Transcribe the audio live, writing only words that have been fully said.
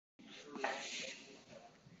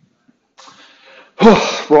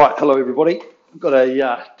Right, hello everybody. I've got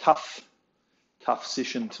a tough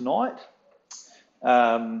session tonight.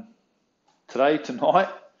 Tonight.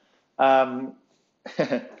 I'm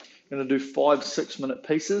going to do 5 6-minute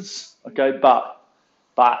pieces. Okay, but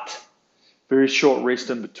very short rest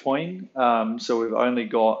in between. So we've only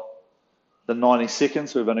got the 90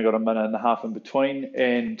 seconds. So we've only got a minute and a half in between,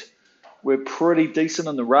 and we're pretty decent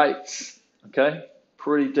in the rates. Okay,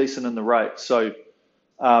 pretty decent in the rates. So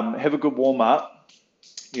have a good warm up.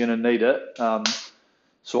 You're going to need it.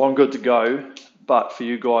 So I'm good to go, but for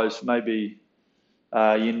you guys, maybe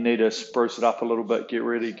you need to spruce it up a little bit, get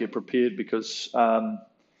ready, get prepared, because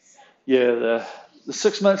the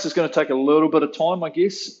 6 minutes is going to take a little bit of time, I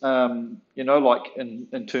guess, like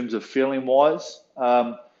in terms of feeling wise.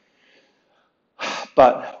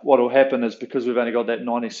 But what will happen is, because we've only got that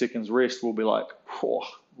 90 seconds rest, we'll be like, oh,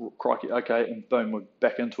 crikey, okay, and boom, we're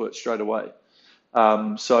back into it straight away.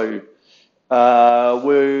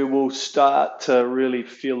 We will start to really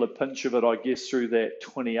feel the pinch of it, I guess, through that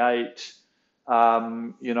 28,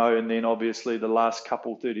 and then obviously the last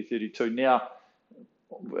couple, 30, 32. Now,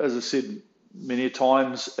 as I said many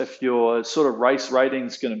times, if your sort of race rating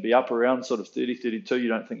is going to be up around sort of 30, 32, you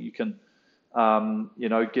don't think you can,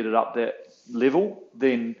 get it up that level,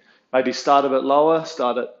 then maybe start a bit lower,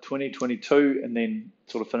 start at 20, 22, and then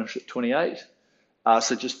sort of finish at 28.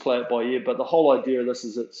 So just play it by ear. But the whole idea of this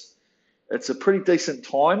is it's a pretty decent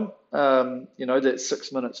time, that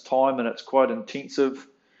 6 minutes time, and it's quite intensive.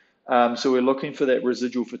 So we're looking for that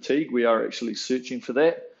residual fatigue. We are actually searching for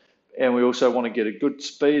that. And we also want to get a good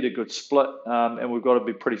speed, a good split, and we've got to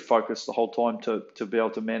be pretty focused the whole time to be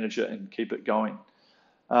able to manage it and keep it going.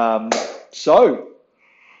 I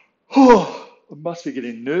must be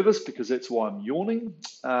getting nervous because that's why I'm yawning.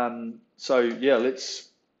 Let's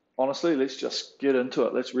just get into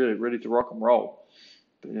it. Let's really ready to rock and roll.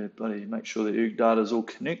 Buddy, make sure the OOG data is all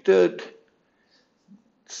connected.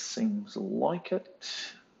 Seems like it.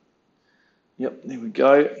 Yep, there we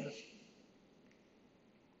go.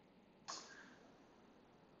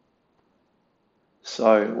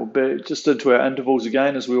 So we'll be just into our intervals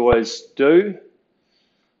again, as we always do.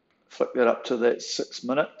 Flick that up to that 6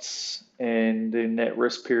 minutes, and then that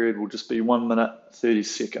rest period will just be 1 minute, 30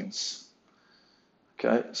 seconds.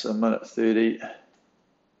 Okay, so 1 minute 30.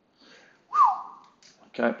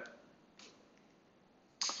 Okay.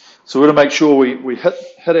 So we're going to make sure we hit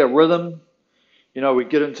our rhythm. We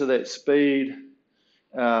get into that speed.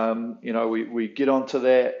 We get onto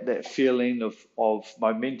that feeling of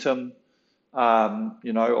momentum. Of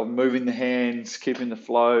moving the hands, keeping the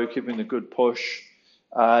flow, keeping the good push.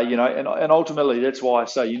 And ultimately that's why I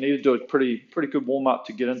say you need to do a pretty good warm up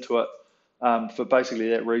to get into it. For basically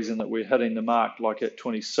that reason, that we're hitting the mark like at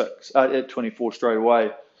 24 straight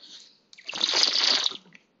away.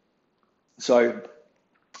 So,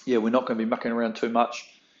 we're not going to be mucking around too much,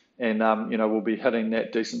 and we'll be hitting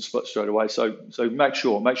that decent split straight away. So make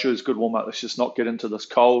sure it's a good warm up. Let's just not get into this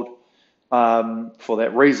cold for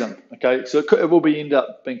that reason. Okay, so it will end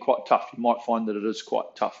up being quite tough. You might find that it is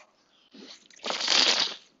quite tough.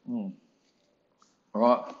 All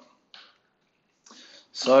right.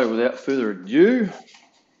 So without further ado,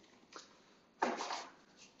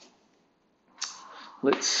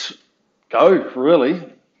 let's go. Really.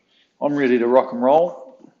 I'm ready to rock and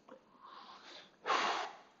roll.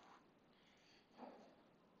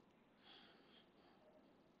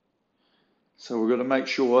 So we've got to make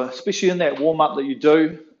sure, especially in that warm-up that you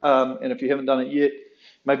do, and if you haven't done it yet,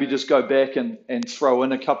 maybe just go back and throw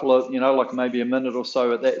in a couple of, like maybe a minute or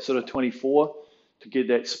so at that sort of 24 to get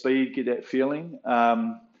that speed, get that feeling,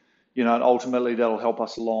 and ultimately that'll help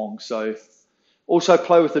us along. So also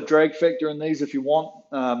play with the drag factor in these if you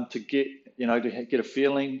want, to get a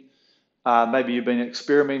feeling. Maybe you've been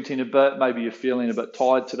experimenting a bit, maybe you're feeling a bit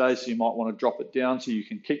tired today, so you might want to drop it down so you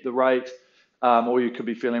can keep the rate, or you could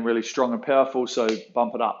be feeling really strong and powerful, so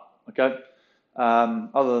bump it up, okay?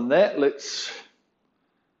 Other than that, let's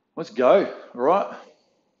go, all right?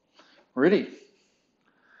 Ready?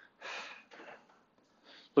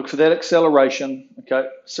 Look for that acceleration, okay?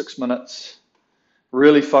 6 minutes,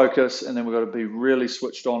 really focus, and then we've got to be really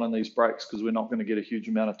switched on in these breaks because we're not going to get a huge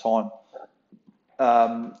amount of time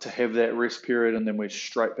to have that rest period, and then we're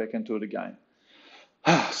straight back into it again.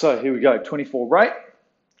 So here we go, 24 rate.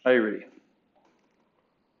 Are you ready?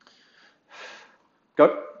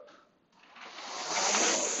 Go.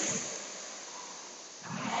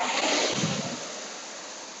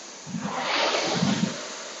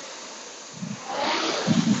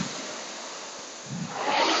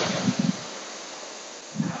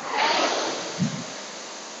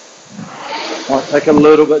 Right, Take a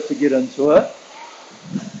little bit to get into it.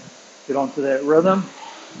 Get onto that rhythm.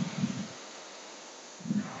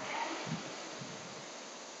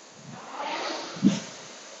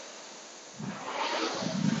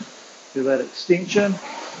 Feel that extension.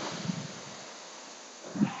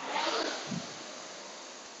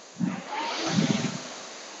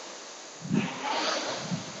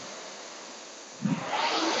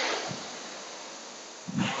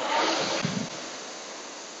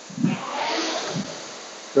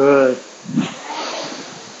 Good.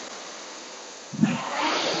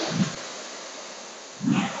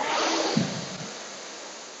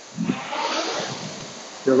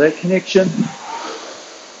 Feel that connection.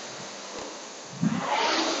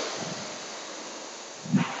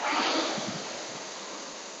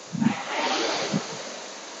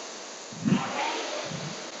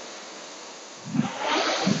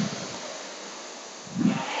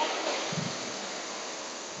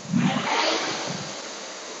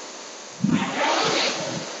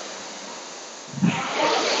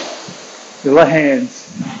 Feel the hands.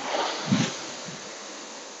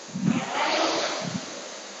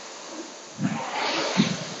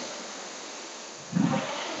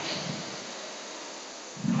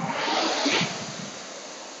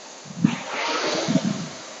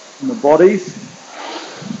 And the bodies.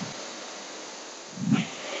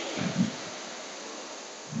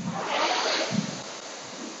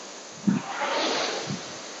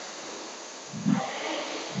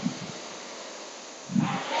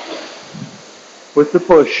 With the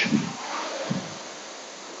push.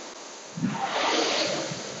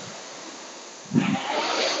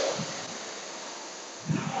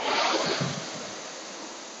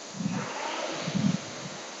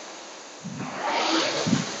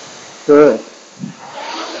 Good.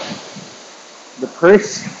 The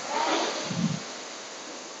press.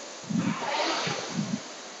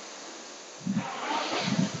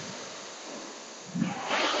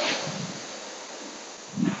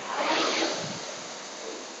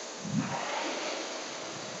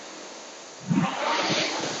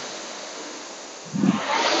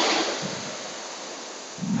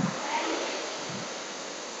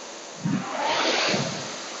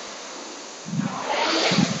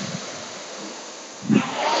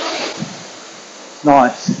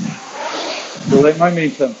 Nice. Feel that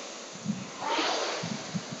momentum.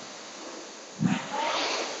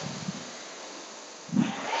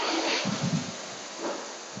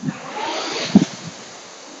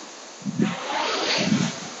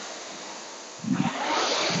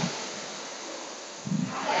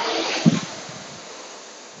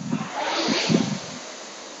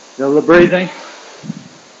 Feel the breathing.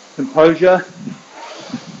 Composure.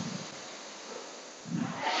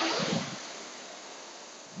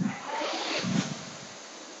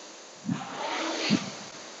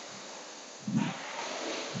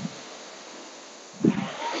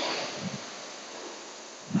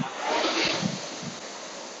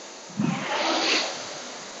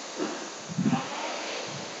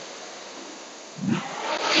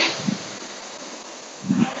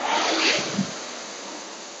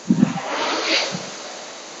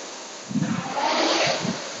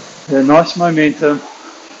 Yeah, nice momentum.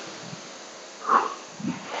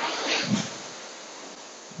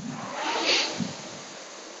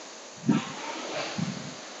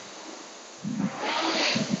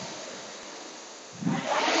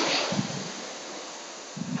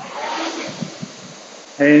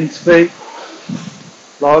 Hands, feet,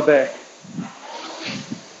 lower back.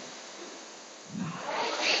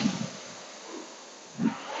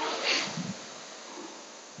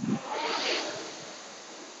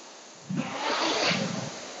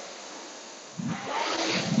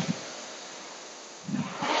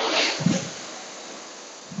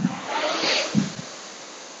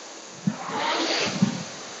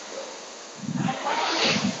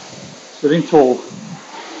 Sitting tall.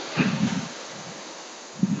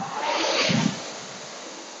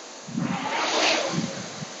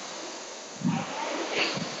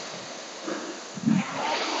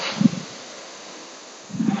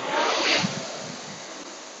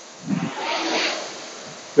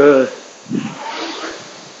 Good.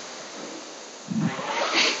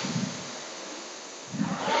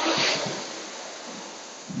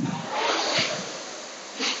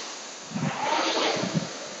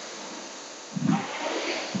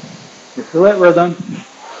 You feel that rhythm.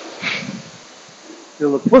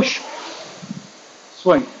 Feel the push.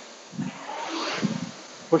 Swing.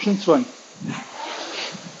 Push and swing.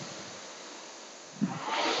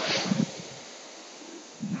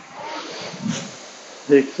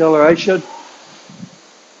 The acceleration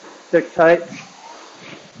dictates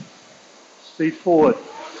speed forward.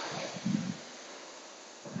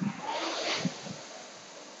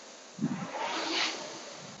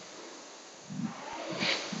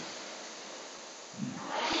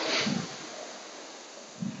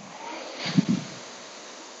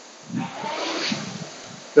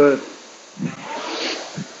 Good.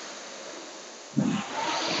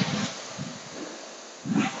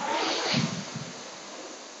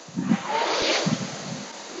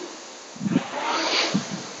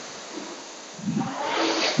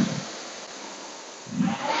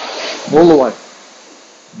 All the way.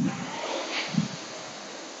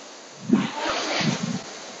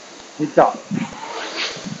 Keep up.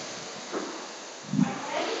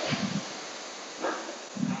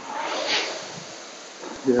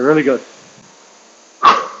 Yeah, really good.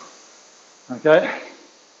 Okay.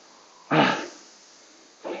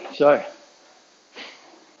 So,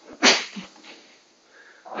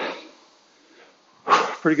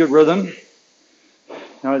 pretty good rhythm.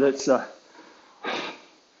 No, that's the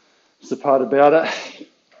part about it.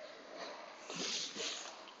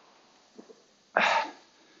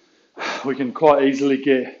 We can quite easily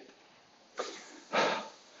get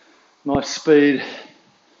nice speed,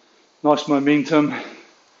 nice momentum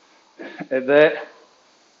at that,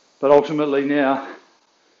 but ultimately now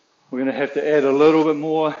we're going to have to add a little bit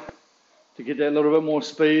more to get that little bit more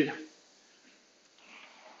speed.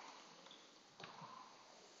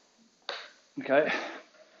 Okay.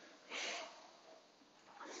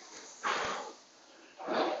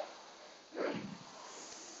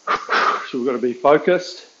 So we've got to be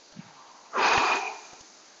focused.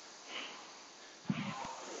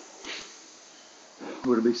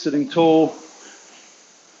 We're going to be sitting tall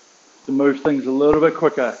to move things a little bit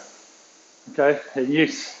quicker. Okay, and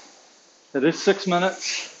yes, it is 6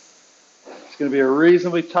 minutes. It's going to be a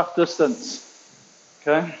reasonably tough distance.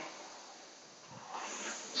 Okay,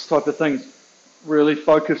 this type of thing really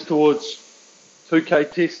focused towards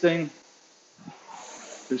 2K testing.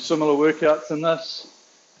 Do similar workouts in this.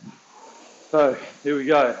 So here we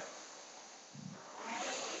go.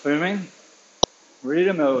 Booming, ready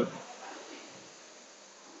to move.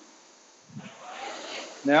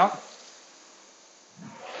 Now,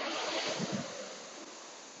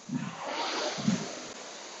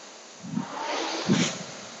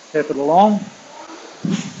 tap it along.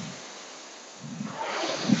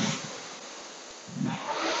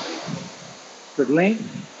 Good length.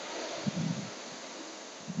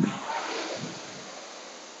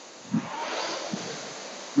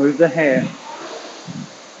 Move the hair.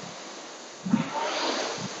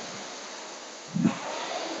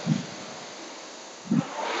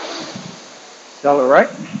 Accelerate.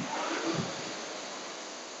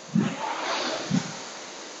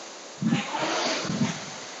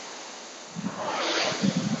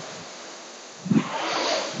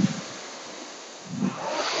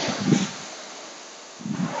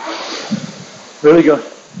 Really good.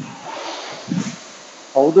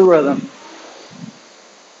 Hold the rhythm.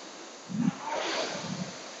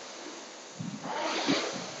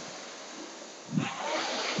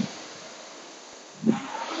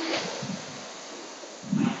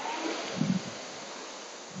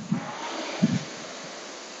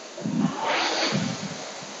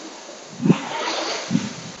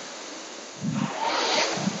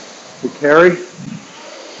 Good carry.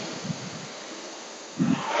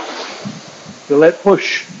 Feel that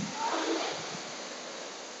push.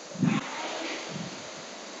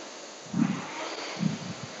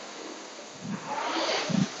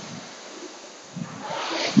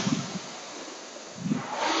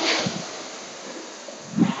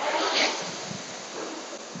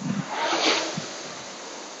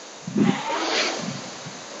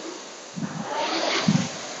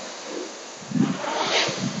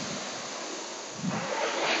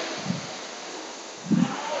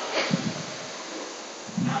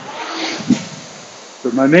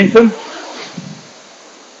 Good momentum.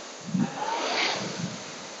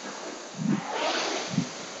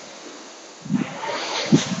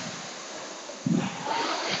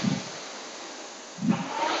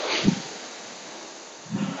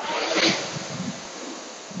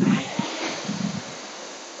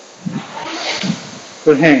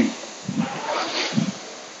 Good hang.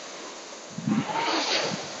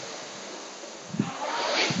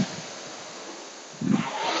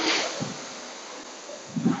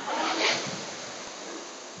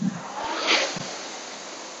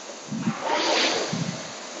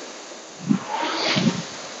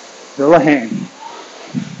 Feel a hand.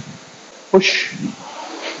 Push.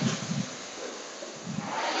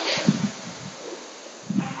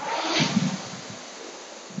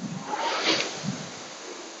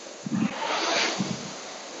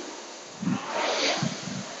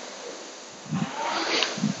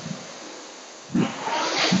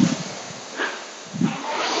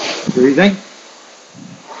 Breathing.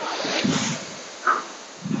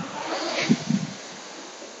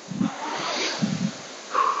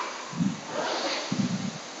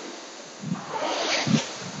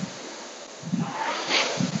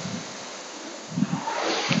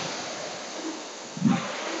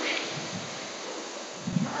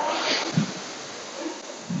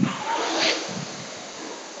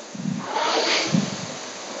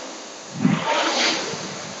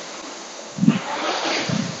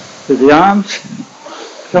 So the arms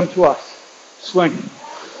come to us. Swing.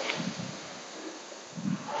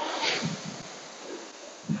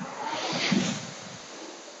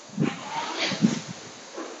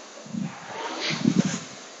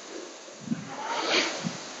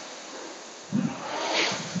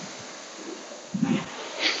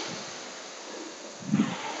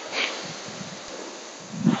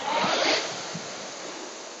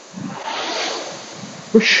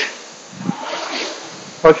 Push.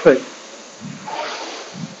 Both feet.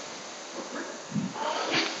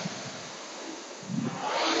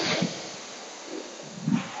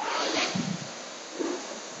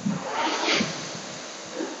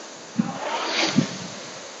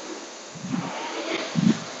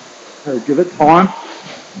 So give it time.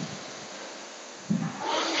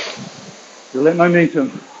 Feel that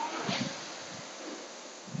momentum.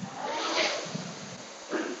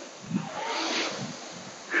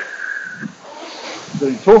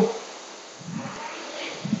 Getting tall.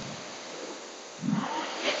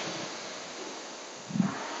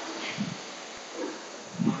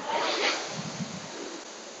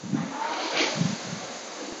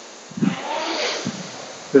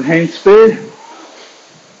 Good hand speed.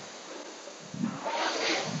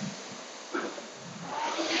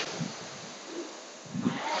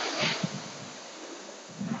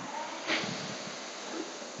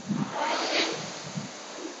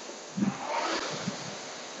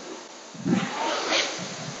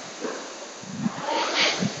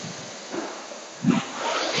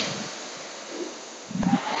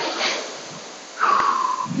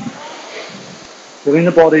 Feeling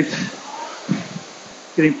the bodies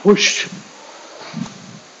getting pushed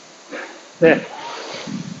there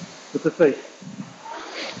with the feet.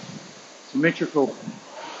 Symmetrical.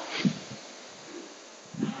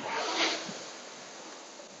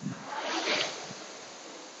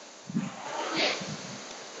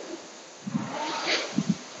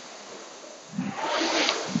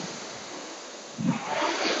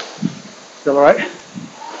 Accelerate.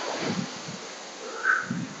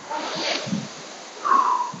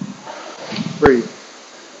 Breathe.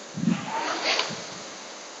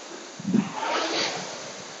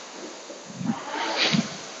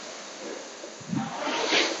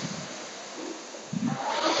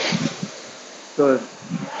 Good.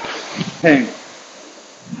 Hang.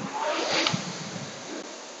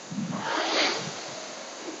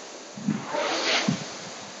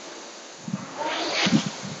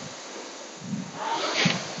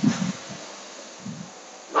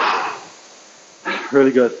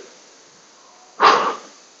 Really good.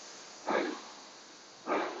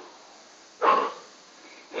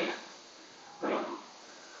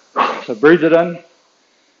 So breathe it in.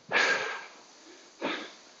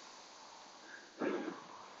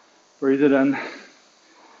 Breathe it in.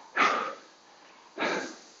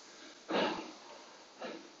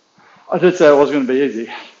 I did say it wasn't going to be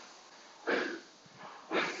easy.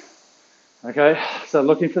 Okay, so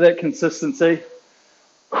looking for that consistency.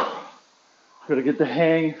 Got to get the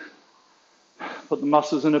hang, put the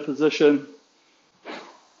muscles in a position,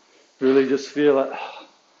 really just feel it.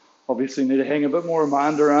 Obviously need to hang a bit more of my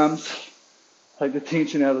underarms, take the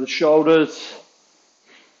tension out of the shoulders,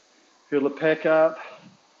 feel the pack up.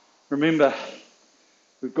 Remember,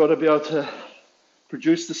 we've got to be able to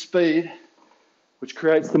produce the speed, which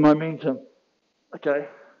creates the momentum, okay?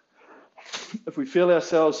 If we feel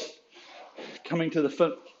ourselves coming to the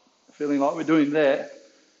fit, feeling like we're doing that,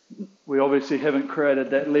 we obviously haven't created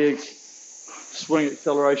that legs swing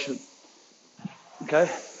acceleration, okay?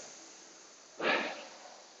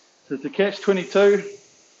 So it's a catch-22.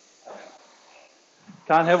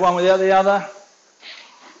 Can't have one without the other.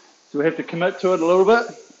 So we have to commit to it a little bit.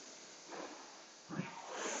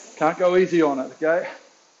 Can't go easy on it, okay?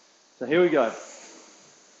 So here we go.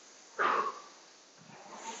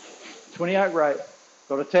 28 rate.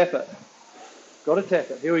 Got to tap it. Got to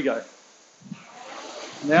tap it. Here we go.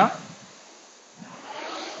 Now.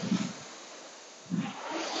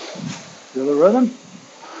 Feel the rhythm.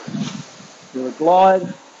 Feel the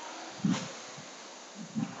glide.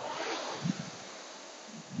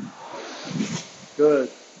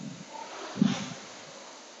 Good.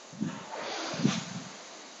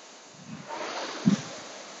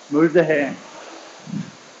 Move the hand.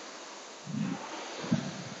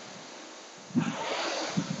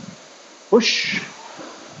 Push.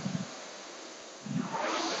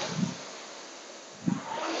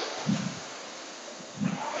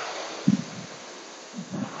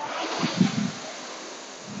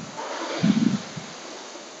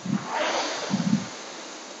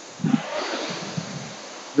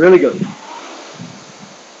 Really good.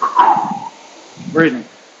 Breathing.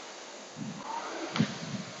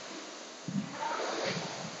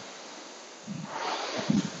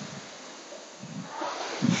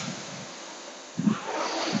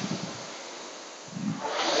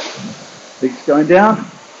 Legs going down.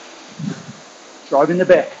 Driving the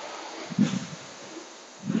back.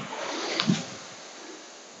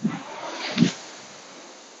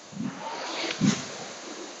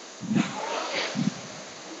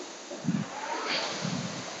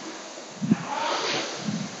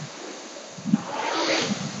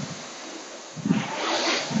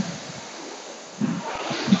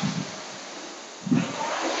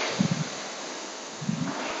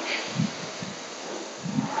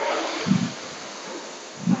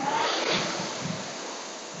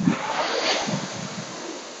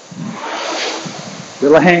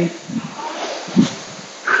 Feel a hang.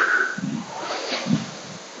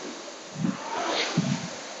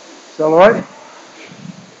 Accelerate.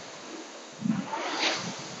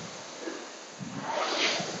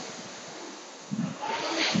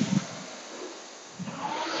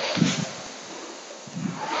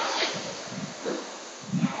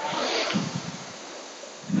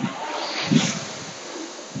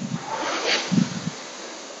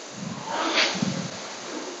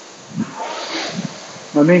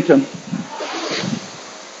 Momentum.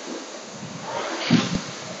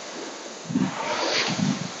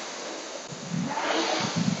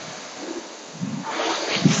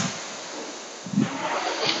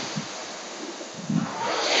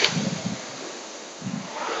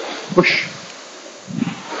 Push.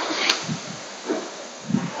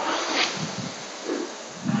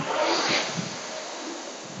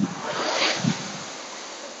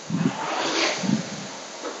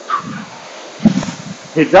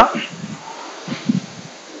 Heads up.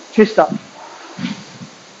 Chest up.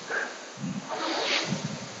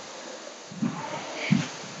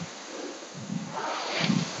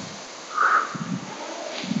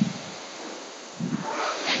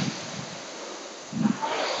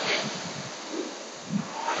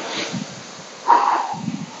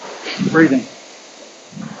 Breathing.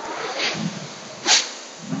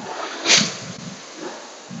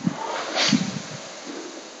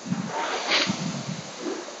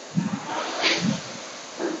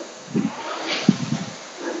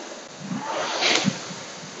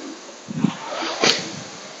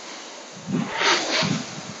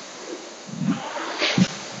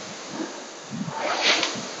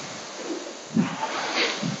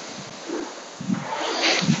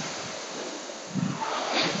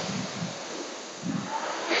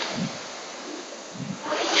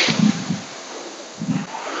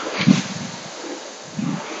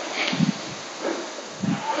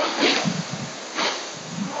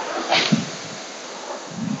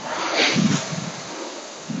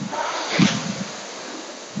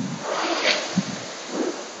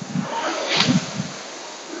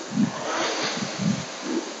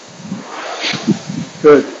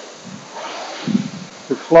 Good.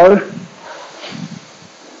 Good flow.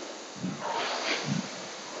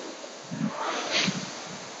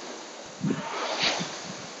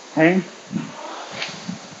 Hang.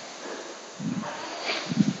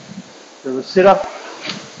 Do a sit up.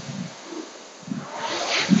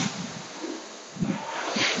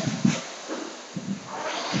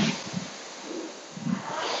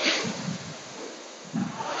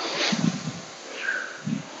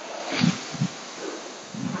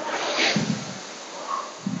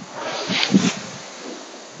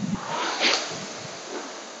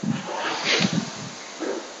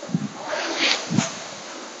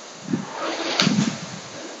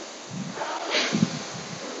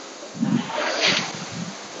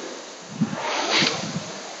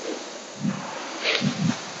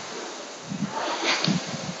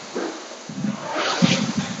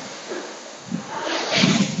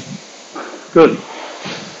 Good.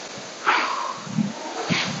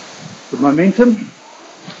 Good momentum.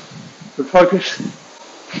 Good focus.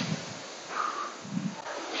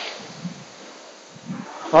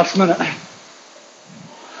 Last minute.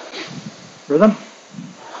 Rhythm.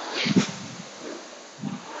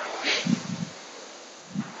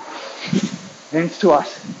 Hands to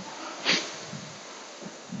us.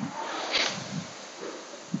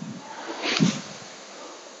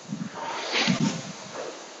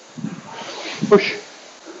 Push.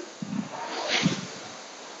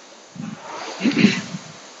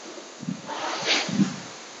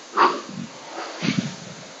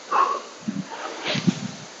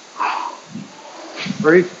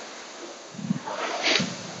 Breathe.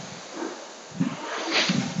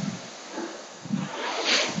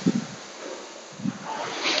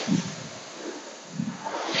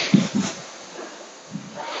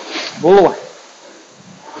 All the way.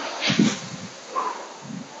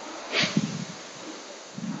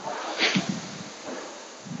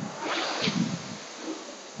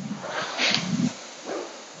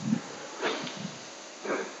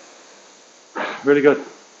 Really good.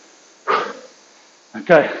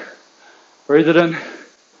 Okay, breathe it in.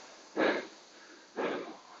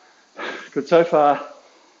 Good so far.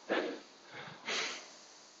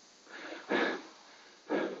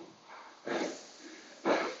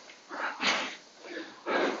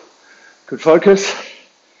 Good focus.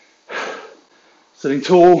 Sitting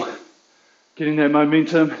tall, getting that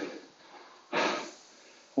momentum.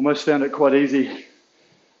 Almost found it quite easy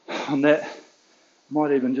on that.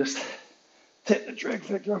 Might even just tap the drag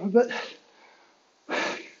factor up a bit.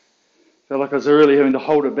 Felt like I was really having to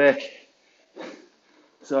hold it back.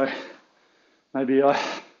 So maybe I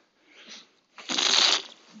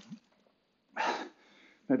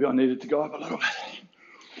needed to go up a little bit.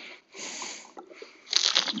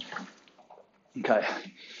 Okay.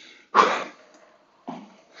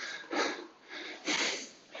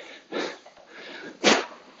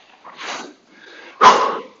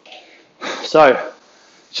 So let's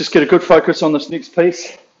just get a good focus on this next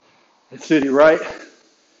piece. At 30 rate.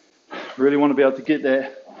 Really want to be able to get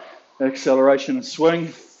that acceleration and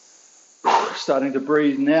swing. Starting to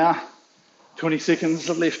breathe now. 20 seconds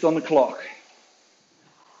left on the clock.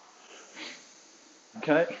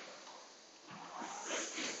 Okay.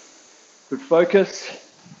 Good focus.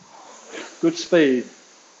 Good speed.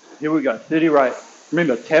 Here we go. 30 rate.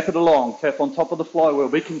 Remember, tap it along. Tap on top of the flywheel.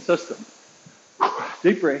 Be consistent.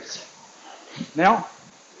 Deep breaths. Now.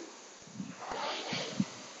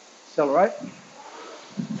 Accelerate.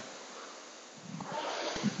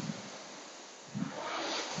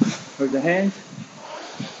 Move the hands.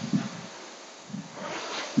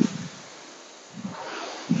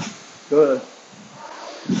 Good.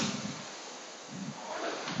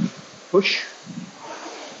 Push.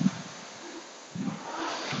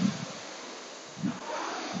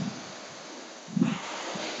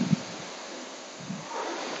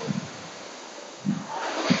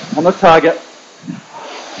 On the target.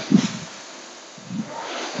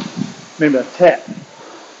 Remember, tap.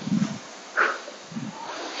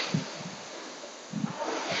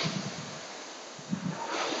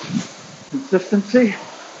 Consistency.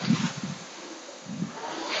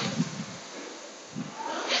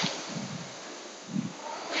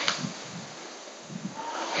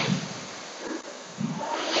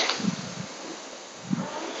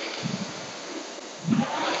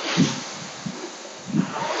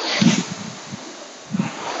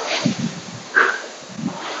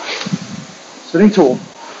 Sitting tall.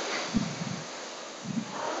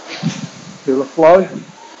 Feel the flow.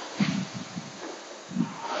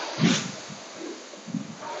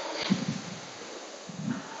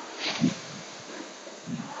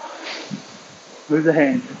 Move the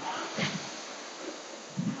hand.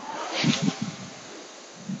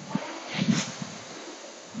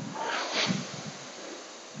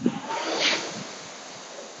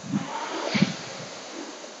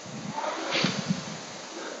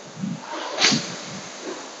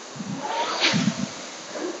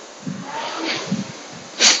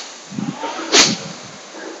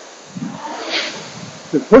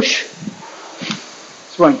 Good push.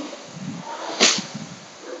 Swing.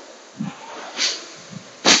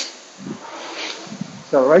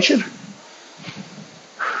 Acceleration.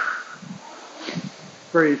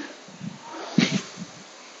 Breathe.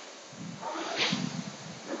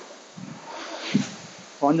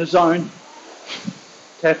 Find the zone.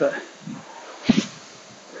 Tap it.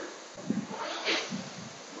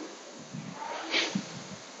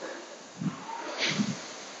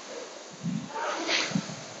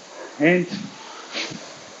 And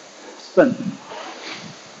spin.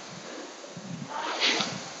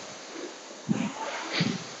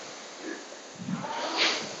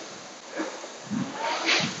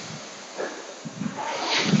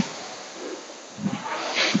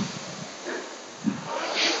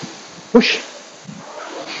 Push.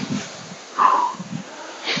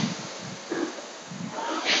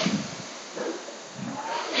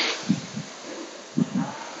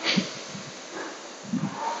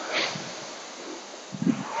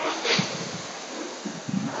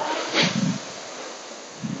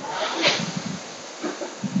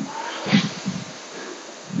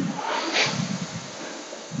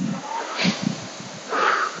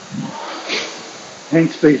 Hand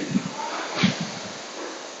speed.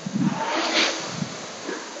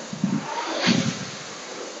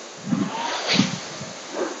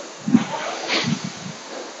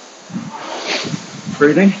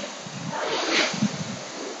 Breathing.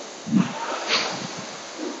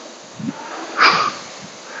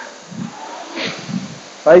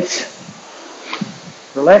 Face.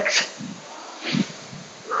 Relax.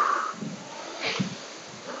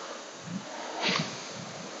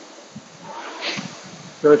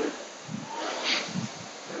 Good.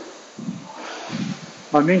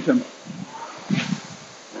 Momentum.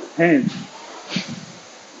 Hands.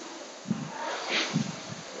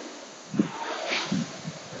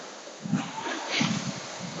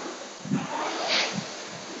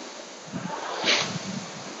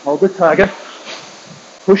 Hold the target.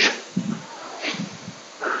 Push.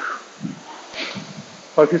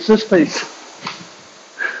 Focus this piece.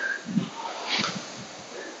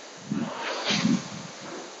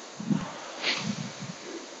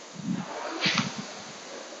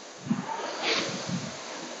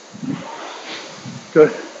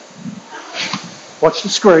 Good. Watch the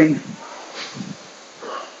screen.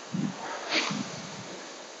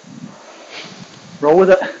 Roll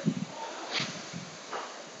with it.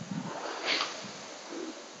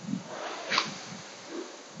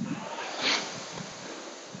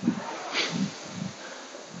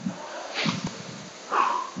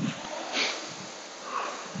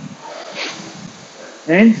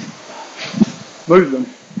 Hands. Move them.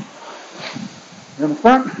 Around the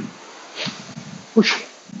front. Push.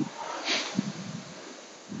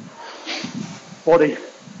 Body.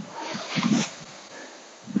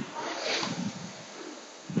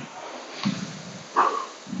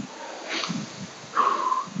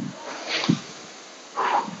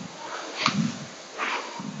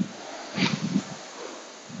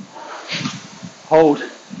 Hold.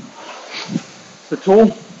 Sit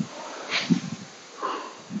tall.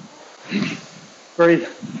 Breathe.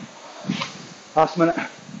 Last minute.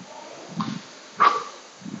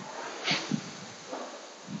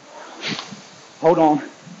 Hold on.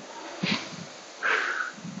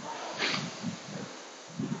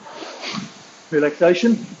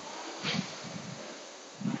 Relaxation.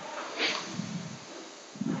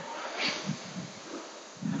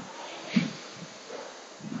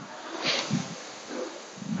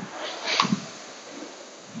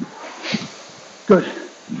 Good.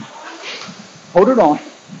 Hold it on.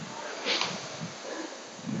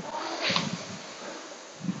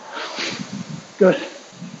 Good.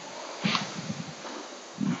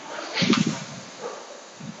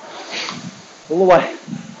 All the way.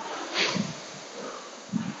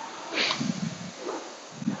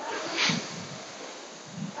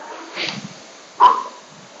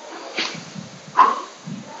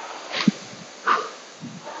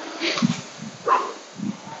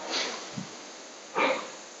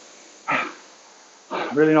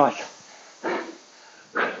 Really nice.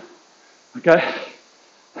 Okay.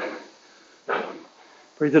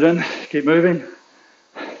 Breathe it in, keep moving.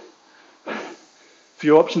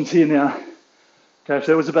 Few options here now. Okay, if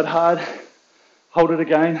that was a bit hard, hold it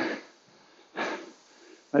again.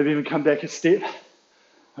 Maybe even come back a step.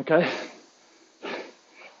 Okay.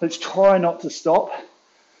 Let's try not to stop.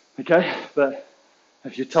 Okay, but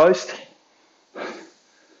if you're toast,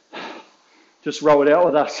 just roll it out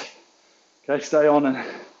with us. Okay, stay on and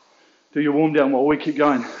do your warm down while we keep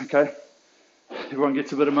going. Okay, everyone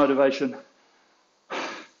gets a bit of motivation.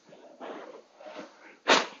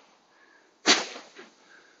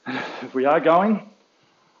 If we are going,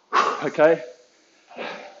 okay,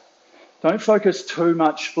 don't focus too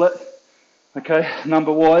much split, okay,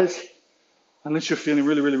 number wise, unless you're feeling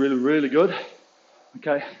really good,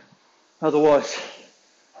 okay. Otherwise,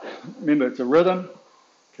 remember it's a rhythm,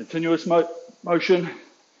 continuous motion,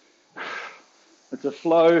 it's a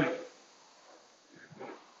flow.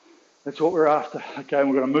 That's what we're after, okay, and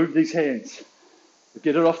we're going to move these hands. We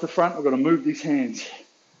get it off the front, we're going to move these hands.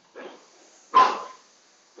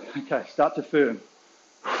 Okay, start to firm.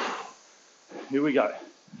 Here we go.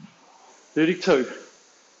 32. Okay,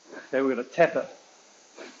 we're going to tap it.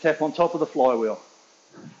 Tap on top of the flywheel.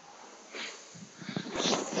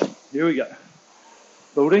 Here we go.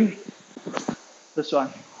 Building. This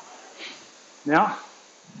one. Now,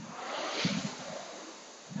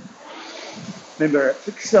 remember, it's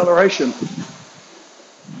acceleration.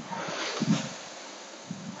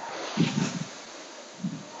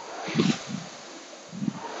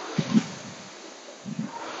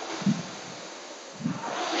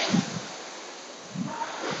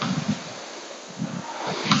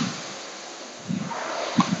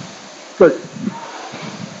 Good.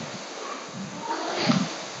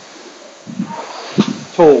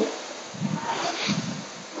 Tall.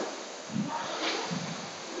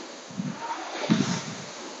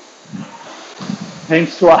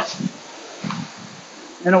 Hands to us.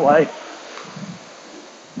 And away.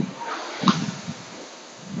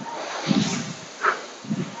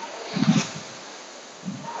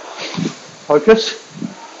 Focus.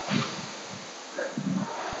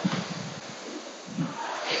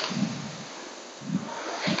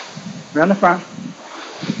 Around the front.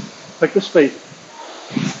 Pick the speed.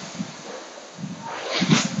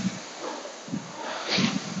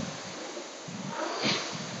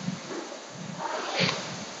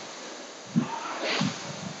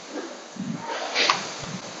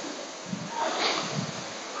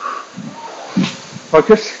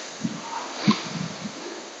 Focus.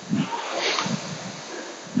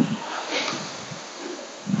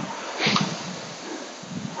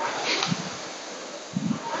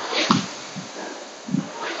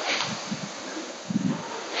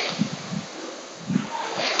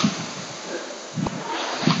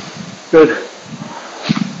 Good.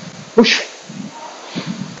 Push.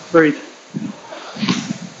 Breathe.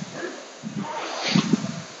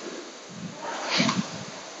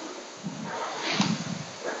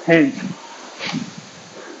 Hands.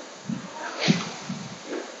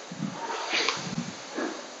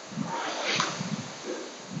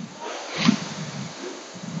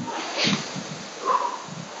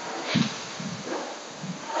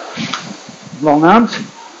 Long arms.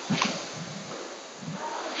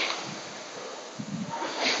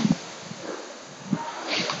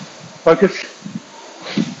 Focus.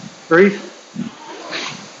 Breathe.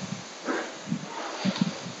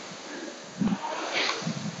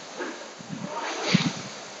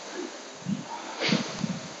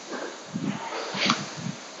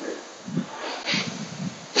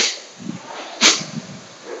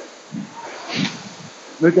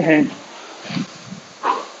 Move the hand.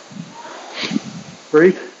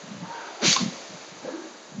 Breathe.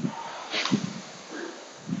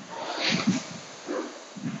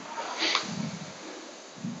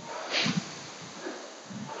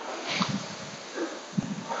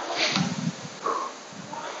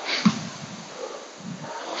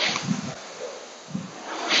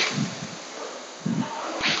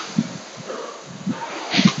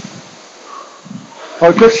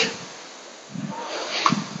 Focus.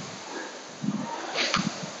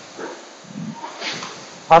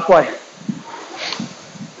 Halfway.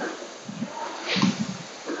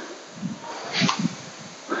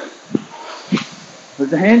 Move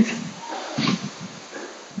the hands.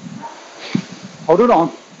 Hold it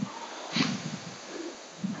on.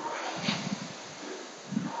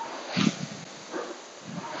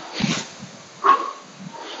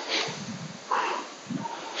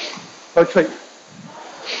 Both feet.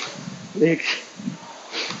 Legs.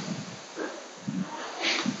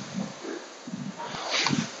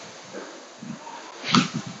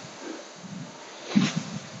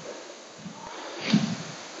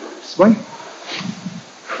 Swing.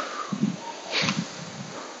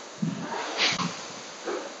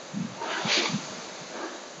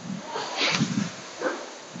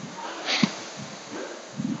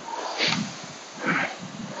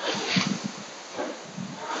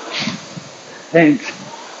 Hands.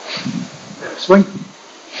 Swing.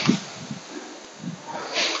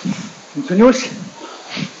 Continuous.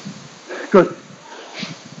 Good.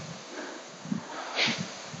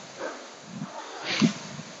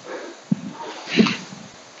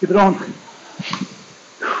 Keep it on.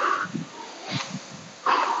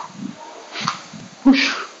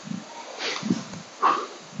 Push.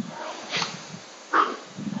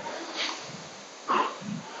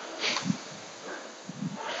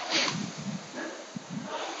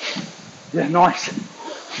 Yeah, nice.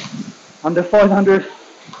 Under 500.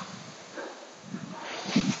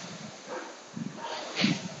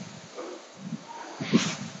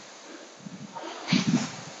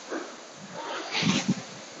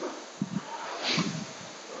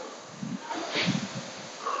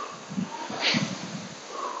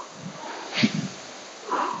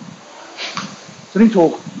 Sitting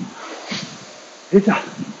tall. Hit that.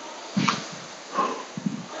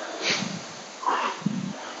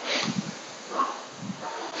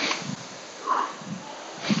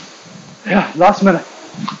 Yeah, last minute.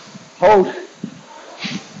 Hold.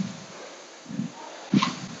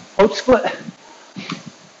 Hold split.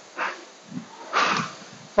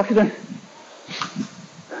 Suck it in.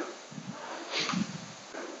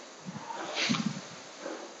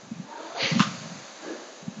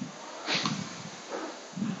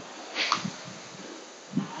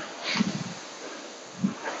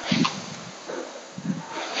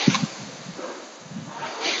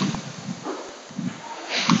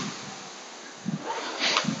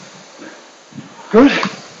 Good.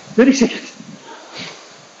 30 seconds.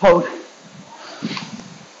 Hold.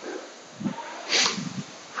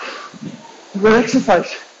 Relax the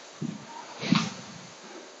face.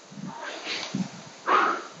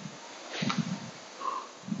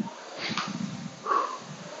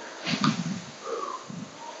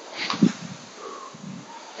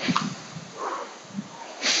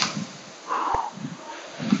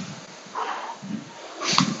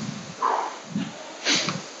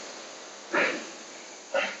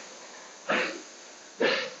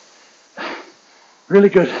 Really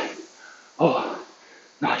good. Oh,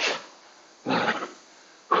 nice.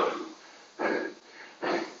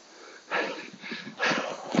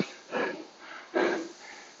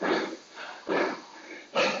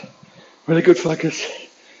 Really good focus.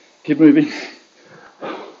 Keep moving.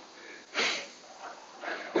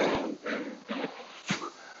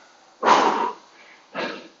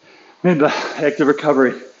 Remember, active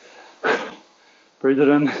recovery. Breathe it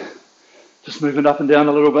in. Just moving up and down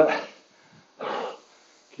a little bit.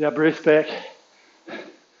 Get our breath back.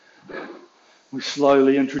 We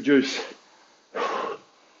slowly introduce.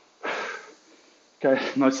 Okay,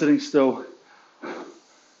 no sitting still.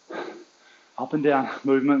 Up and down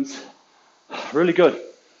movements. Really good.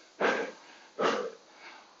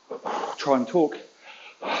 Try and talk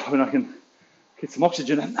when I can get some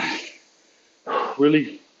oxygen in.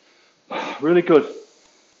 Really, really good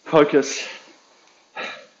focus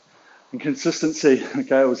and consistency.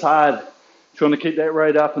 Okay, it was hard trying to keep that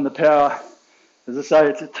rate up and the power. As I say,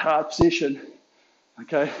 it's a tough session.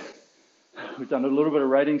 Okay, we've done a little bit of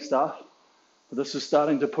rating stuff, but this is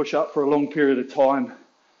starting to push up for a long period of time,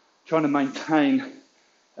 trying to maintain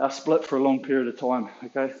our split for a long period of time.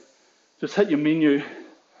 Okay, just hit your menu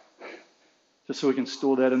just so we can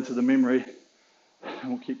store that into the memory, and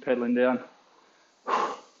we'll keep paddling down.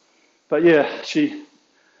 But yeah,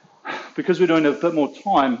 because we're doing a bit more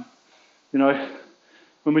time, you know,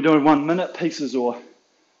 when we're doing 1 minute pieces or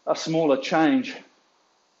a smaller change,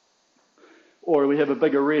 or we have a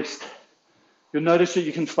bigger rest, you'll notice that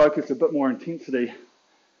you can focus a bit more intensity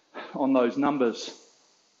on those numbers,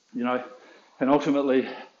 you know, and ultimately,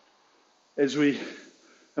 as we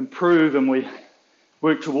improve and we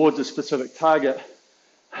work towards a specific target,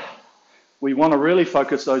 we want to really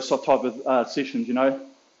focus those type of sessions, you know,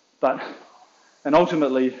 and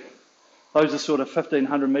ultimately, those are sort of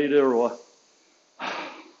 1,500 meter or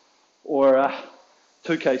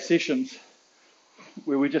 2K sessions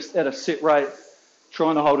where we just at a set rate,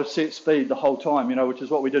 trying to hold a set speed the whole time, you know, which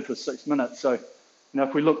is what we did for 6 minutes. So, you know,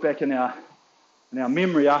 if we look back in our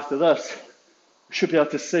memory after this, we should be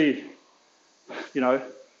able to see, you know,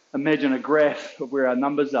 imagine a graph of where our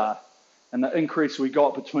numbers are and the increase we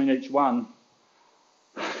got between each one,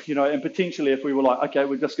 you know, and potentially if we were like, okay,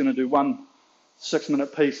 we're just going to do one 6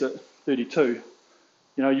 minute piece at 32,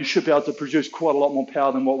 you know, you should be able to produce quite a lot more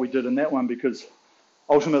power than what we did in that one, because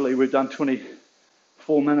ultimately we've done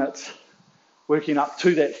 24 minutes working up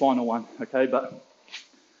to that final one, okay? But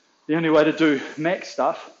the only way to do max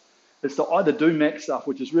stuff is to either do max stuff,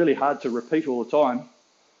 which is really hard to repeat all the time,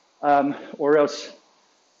 or else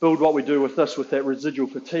build what we do with this, with that residual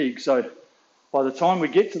fatigue. So by the time we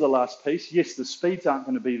get to the last piece, yes, the speeds aren't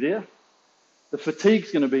going to be there. The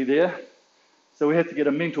fatigue's going to be there. So we have to get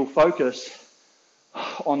a mental focus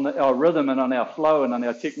on our rhythm and on our flow and on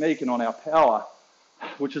our technique and on our power,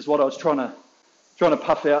 which is what I was trying to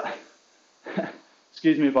puff out.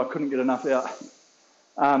 Excuse me if I couldn't get enough out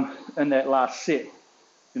in that last set.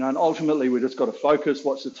 You know, and ultimately we just got to focus,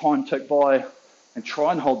 watch the time tick by, and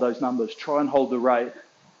try and hold those numbers, try and hold the rate,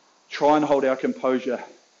 try and hold our composure,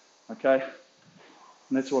 okay?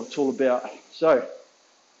 And that's what it's all about. So,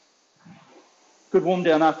 good warm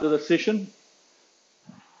down after the session.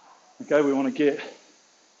 Okay, we want to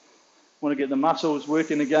get the muscles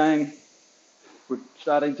working again. We're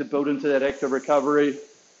starting to build into that active recovery,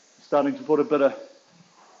 starting to put a bit of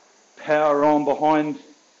power on behind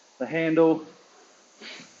the handle.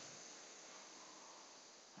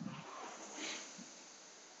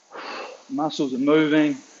 Muscles are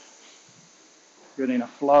moving, getting a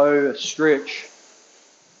flow, a stretch,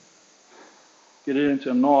 get it into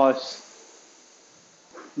a nice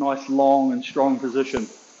long and strong position.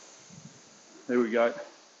 There we go.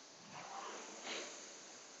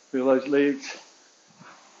 Feel those legs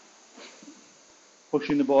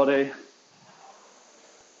pushing the body.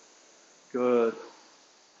 Good.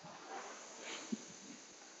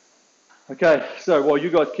 Okay, so while you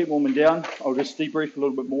guys keep warming down, I'll just debrief a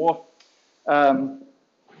little bit more.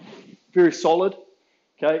 Very solid.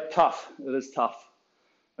 Okay, tough. It is tough.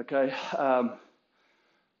 Okay,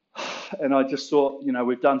 and I just thought, you know,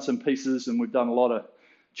 we've done some pieces and we've done a lot of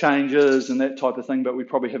changes and that type of thing, but we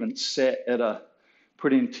probably haven't sat at a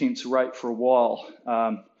pretty intense rate for a while.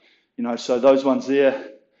 You know, so those ones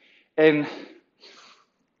there, and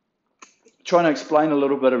trying to explain a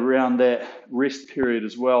little bit around that rest period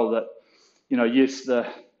as well. That, you know, yes,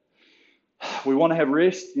 we want to have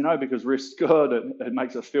rest, you know, because rest's good. It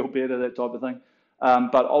makes us feel better, that type of thing.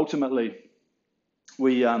 But ultimately,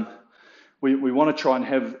 we want to try and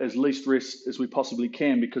have as least rest as we possibly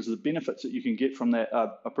can, because the benefits that you can get from that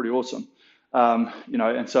are pretty awesome. You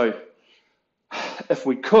know, and so if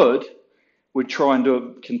we could, we'd try and do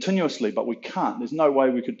it continuously, but we can't. There's no way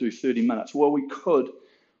we could do 30 minutes. Well, we could.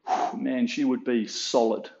 Man, she would be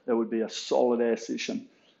solid. That would be a solid ass session.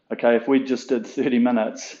 Okay, if we just did 30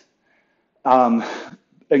 minutes,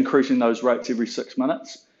 increasing those rates every 6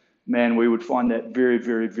 minutes, man, we would find that very,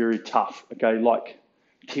 very, very tough, okay, like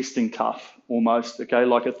testing tough almost, okay,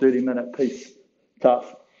 like a 30-minute piece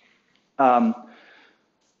tough.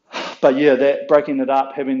 But yeah, that breaking it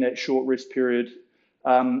up, having that short rest period,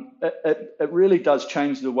 it really does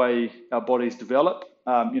change the way our bodies develop.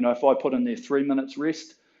 If I put in there 3 minutes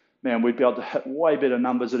rest, man, we'd be able to hit way better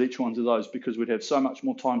numbers at each one of those because we'd have so much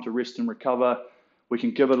more time to rest and recover. We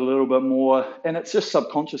can give it a little bit more, and it's just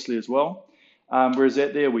subconsciously as well. Whereas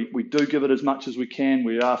out there, we do give it as much as we can.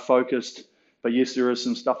 We are focused, but yes, there is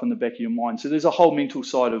some stuff in the back of your mind. So there's a whole mental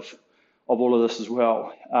side of all of this as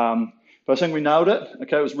well. But I think we nailed it.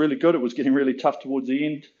 Okay, it was really good. It was getting really tough towards the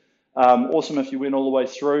end. Awesome if you went all the way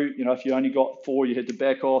through. If you only got 4, you had to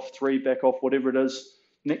back off, 3, back off, whatever it is.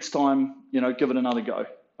 Next time, give it another go.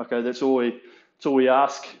 Okay, that's all we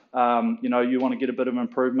ask. You want to get a bit of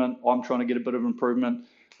improvement. I'm trying to get a bit of improvement.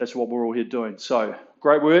 That's what we're all here doing. So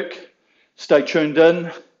great work. Stay tuned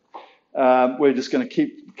in. We're just going to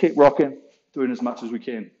keep rocking, doing as much as we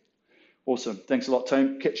can. Awesome. Thanks a lot,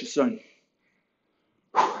 team. Catch you soon.